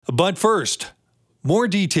But first, more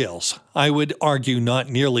details. I would argue not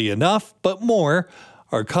nearly enough, but more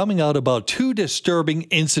are coming out about two disturbing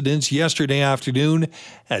incidents yesterday afternoon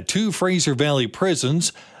at two Fraser Valley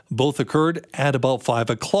prisons. Both occurred at about 5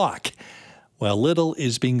 o'clock. While little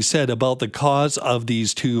is being said about the cause of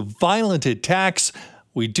these two violent attacks,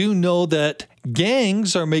 we do know that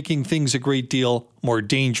gangs are making things a great deal more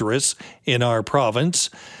dangerous in our province.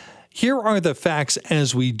 Here are the facts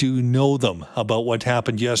as we do know them about what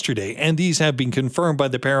happened yesterday, and these have been confirmed by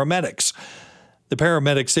the paramedics. The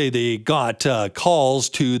paramedics say they got calls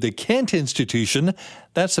to the Kent Institution,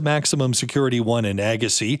 that's the maximum security one in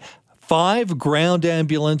Agassiz, 5 ground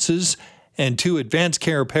ambulances and 2 advanced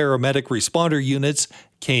care paramedic responder units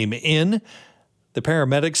came in. The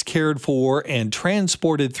paramedics cared for and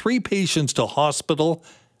transported 3 patients to hospital.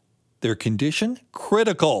 Their condition?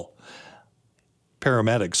 Critical.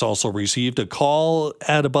 Paramedics also received a call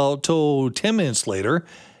at about 10 minutes later.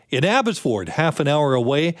 In Abbotsford, half an hour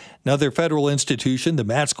away, another federal institution, the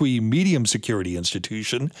Matsqui Medium Security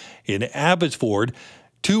Institution in Abbotsford,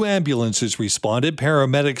 2 ambulances responded.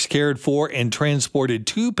 Paramedics cared for and transported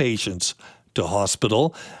 2 patients to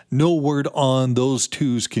hospital. No word on those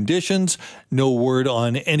 2's conditions. No word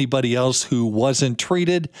on anybody else who wasn't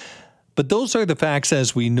treated. But those are the facts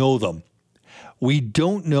as we know them. We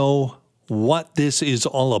don't know what this is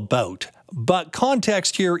all about, but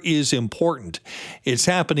context here is important. It's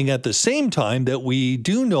happening at the same time that we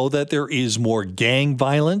do know that there is more gang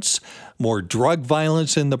violence, more drug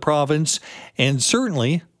violence in the province, and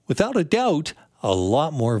certainly, without a doubt, a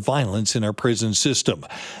lot more violence in our prison system.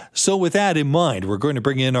 So with that in mind, we're going to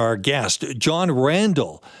bring in our guest, John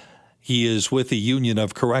Randall. He is with the Union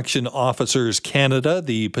of Correction Officers Canada,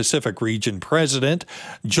 the Pacific Region President.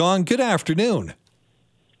 John, good afternoon.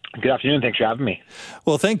 Good afternoon. Thanks for having me.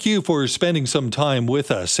 Well, thank you for spending some time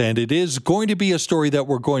with us. And it is going to be a story that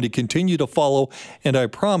we're going to continue to follow. And I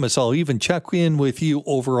promise I'll even check in with you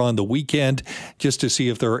over on the weekend just to see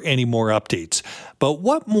if there are any more updates. But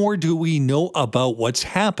what more do we know about what's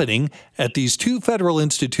happening at these 2 federal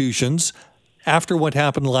institutions after what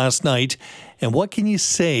happened last night? And what can you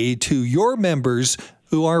say to your members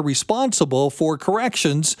who are responsible for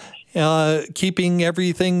corrections, keeping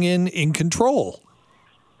everything in control?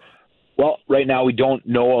 Well, right now we don't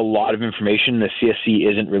know a lot of information. The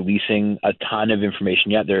CSC isn't releasing a ton of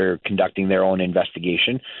information yet. They're conducting their own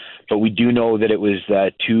investigation. But we do know that it was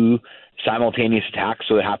 2 simultaneous attacks.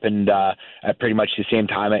 So it happened at pretty much the same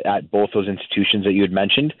time at both those institutions that you had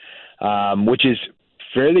mentioned, which is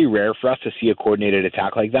fairly rare for us to see a coordinated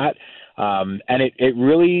attack like that. And it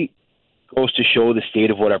really goes to show the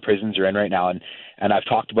state of what our prisons are in right now. And I've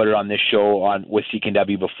talked about it on this show with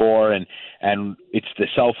CKW before, and it's the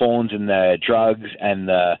cell phones and the drugs and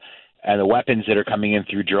the weapons that are coming in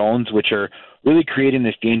through drones, which are really creating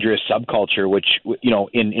this dangerous subculture, which, you know,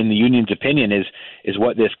 in the union's opinion is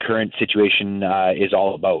what this current situation is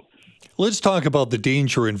all about. Let's talk about the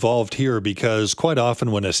danger involved here, because quite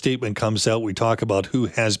often when a statement comes out, we talk about who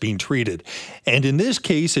has been treated. And in this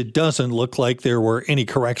case, it doesn't look like there were any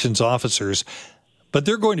corrections officers, but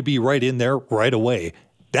they're going to be right in there right away.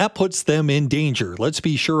 That puts them in danger. Let's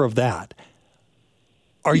be sure of that.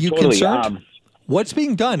 Are you concerned? What's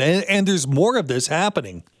being done? And there's more of this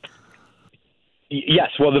happening. Yes.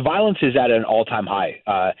 Well, the violence is at an all-time high.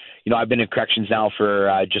 I've been in corrections now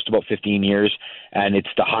for just about 15 years, and it's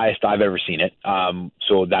the highest I've ever seen it.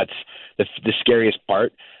 So that's the scariest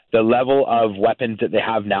part. The level of weapons that they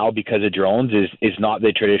have now because of drones is not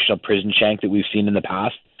the traditional prison shank that we've seen in the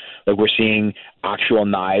past. Like, we're seeing actual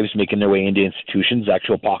knives making their way into institutions,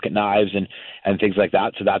 actual pocket knives and things like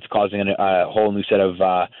that. So that's causing a whole new set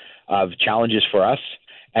of challenges for us.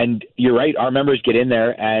 And you're right, our members get in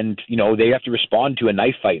there and, they have to respond to a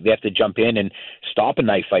knife fight. They have to jump in and stop a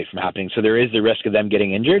knife fight from happening. So there is the risk of them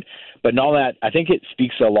getting injured. But in all that, I think it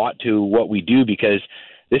speaks a lot to what we do, because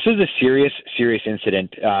this is a serious, serious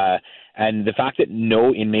incident. And the fact that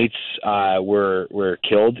no inmates were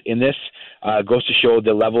killed in this goes to show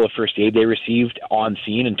the level of first aid they received on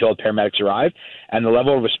scene until the paramedics arrived, and the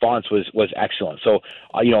level of response was excellent. So,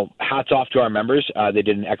 hats off to our members. They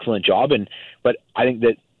did an excellent job, but I think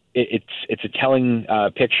that it's a telling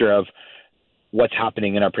picture of what's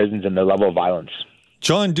happening in our prisons and the level of violence.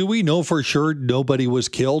 John, do we know for sure nobody was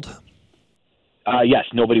killed? Yes,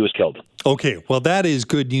 nobody was killed. Okay, well, that is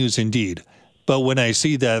good news indeed. But when I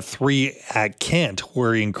see that 3 at Kent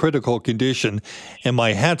were in critical condition, and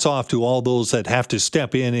my hat's off to all those that have to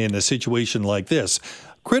step in a situation like this.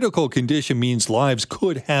 Critical condition means lives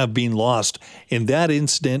could have been lost in that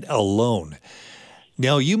incident alone.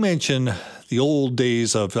 Now, you mentioned the old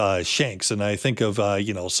days of Shanks, and I think of,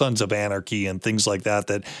 Sons of Anarchy and things like that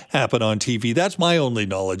that happen on TV. That's my only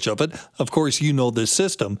knowledge of it. Of course, you know this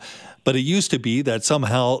system, but it used to be that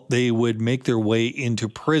somehow they would make their way into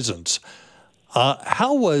prisons.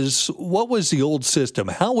 What was the old system?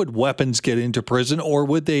 How would weapons get into prison, or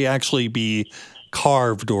would they actually be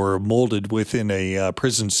carved or molded within a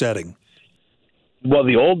prison setting? Well,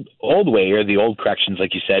 the old way, or the old corrections,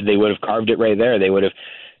 like you said, they would have carved it right there. They would have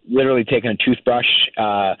literally taken a toothbrush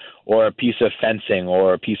or a piece of fencing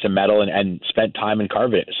or a piece of metal and spent time and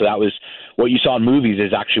carved it. So that was what you saw in movies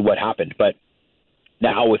is actually what happened. But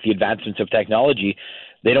now with the advancements of technology,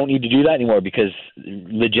 they don't need to do that anymore because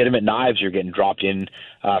legitimate knives are getting dropped in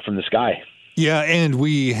from the sky. Yeah, and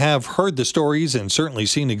we have heard the stories and certainly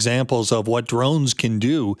seen examples of what drones can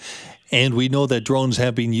do. And we know that drones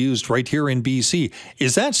have been used right here in BC.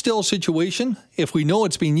 Is that still a situation? If we know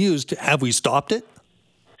it's being used, have we stopped it?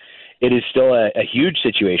 It is still a huge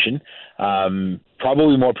situation,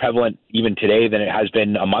 probably more prevalent even today than it has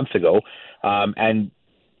been a month ago. And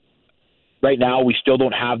right now, we still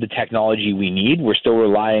don't have the technology we need. We're still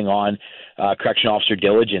relying on correction officer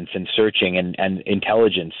diligence and searching and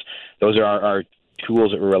intelligence. Those are our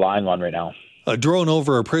tools that we're relying on right now. A drone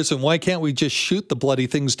over a prison, why can't we just shoot the bloody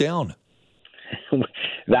things down?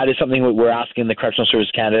 That is something that we're asking the Correctional Service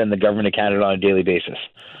Canada and the Government of Canada on a daily basis.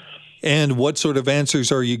 And what sort of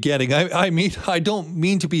answers are you getting? I mean, I don't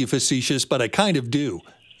mean to be facetious, but I kind of do.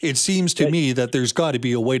 It seems to me that there's got to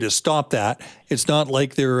be a way to stop that. It's not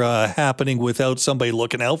like they're happening without somebody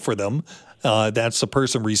looking out for them. That's the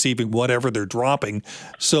person receiving whatever they're dropping.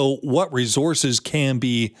 So what resources can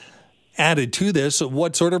be added to this?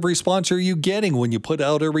 What sort of response are you getting when you put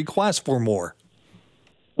out a request for more?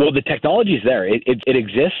 Well, the technology is there. It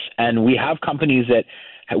exists, and we have companies that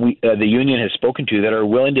the union has spoken to that are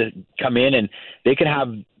willing to come in, and they can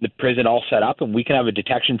have the prison all set up, and we can have a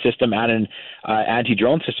detection system and an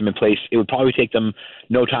anti-drone system in place. It would probably take them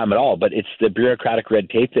no time at all, but it's the bureaucratic red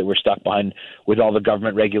tape that we're stuck behind with all the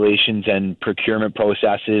government regulations and procurement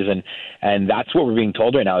processes, and that's what we're being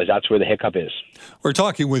told right now is that's where the hiccup is. We're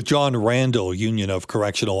talking with John Randall, Union of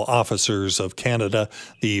Correctional Officers of Canada,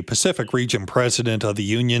 the Pacific Region President of the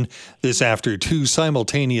union. This after two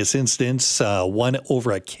simultaneous incidents, one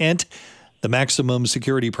over at Kent, the maximum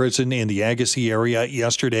security prison in the Agassiz area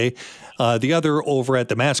yesterday. The other over at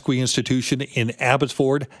the Matsqui Institution in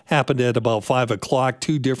Abbotsford happened at about 5 o'clock.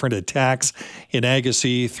 Two different attacks in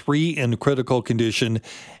Agassiz, three in critical condition,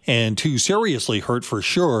 and two seriously hurt for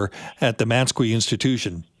sure at the Matsqui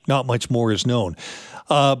Institution. Not much more is known.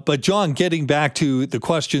 But John, getting back to the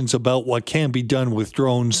questions about what can be done with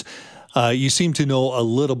drones, you seem to know a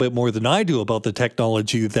little bit more than I do about the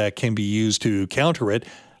technology that can be used to counter it.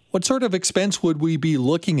 What sort of expense would we be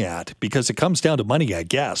looking at? Because it comes down to money, I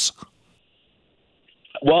guess.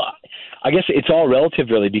 Well, I guess it's all relative,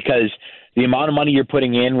 really, because the amount of money you're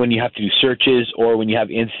putting in when you have to do searches or when you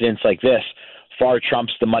have incidents like this far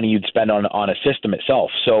trumps the money you'd spend on a system itself.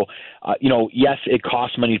 So, yes, it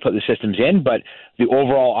costs money to put the systems in, but the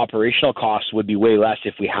overall operational cost would be way less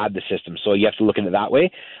if we had the system. So you have to look at it that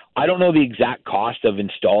way. I don't know the exact cost of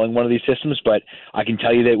installing one of these systems, but I can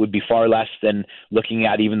tell you that it would be far less than looking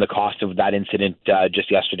at even the cost of that incident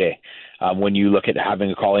just yesterday. When you look at having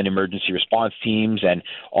to call in emergency response teams and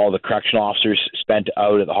all the correctional officers spent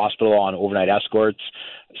out at the hospital on overnight escorts.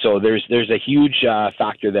 So there's a huge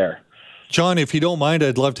factor there. John, if you don't mind,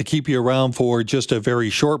 I'd love to keep you around for just a very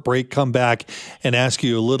short break, come back and ask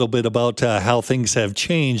you a little bit about how things have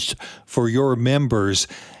changed for your members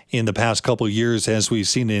in the past couple of years as we've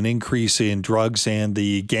seen an increase in drugs and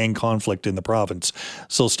the gang conflict in the province.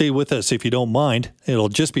 So stay with us if you don't mind. It'll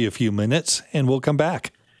just be a few minutes and we'll come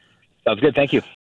back. Sounds good. Thank you.